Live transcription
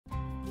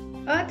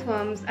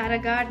Earthworms are a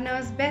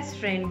gardener's best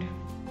friend.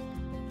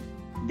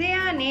 They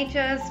are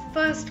nature's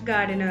first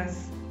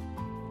gardeners.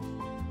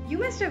 You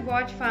must have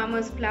watched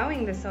farmers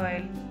plowing the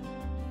soil.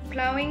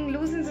 Plowing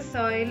loosens the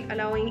soil,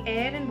 allowing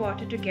air and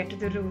water to get to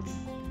the roots.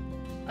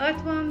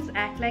 Earthworms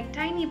act like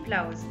tiny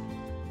plows.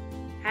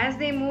 As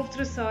they move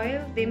through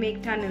soil, they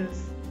make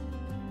tunnels.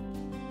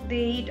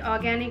 They eat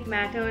organic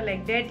matter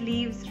like dead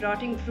leaves,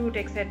 rotting fruit,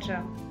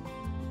 etc.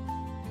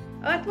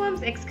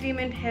 Earthworms'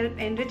 excrement help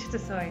enrich the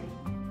soil.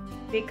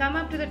 They come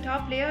up to the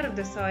top layer of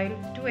the soil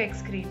to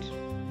excrete.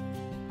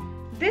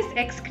 This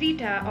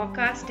excreta or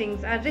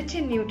castings are rich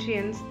in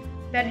nutrients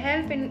that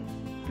help in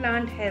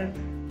plant health.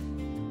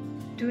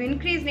 To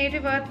increase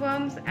native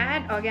earthworms,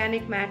 add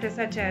organic matter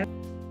such as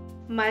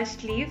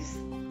mulched leaves,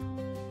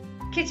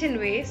 kitchen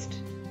waste,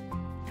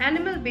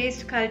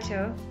 animal-based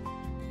culture,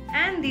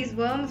 and these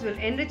worms will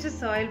enrich the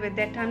soil with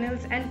their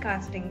tunnels and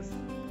castings.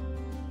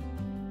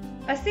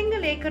 A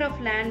single acre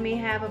of land may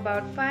have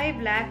about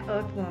 5 lakh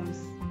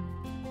earthworms.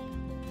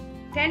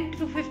 10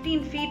 to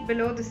 15 feet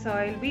below the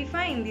soil, we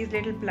find these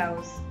little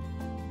plows.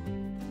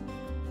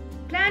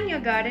 Plan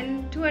your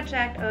garden to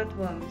attract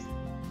earthworms.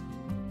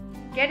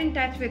 Get in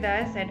touch with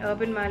us at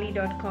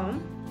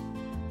UrbanMali.com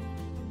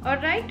or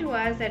write to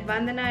us at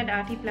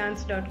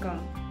vandana@artiplants.com.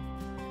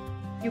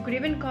 You could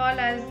even call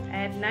us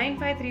at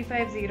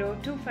 95350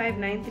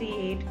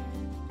 25938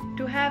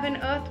 to have an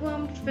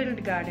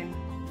earthworm-filled garden.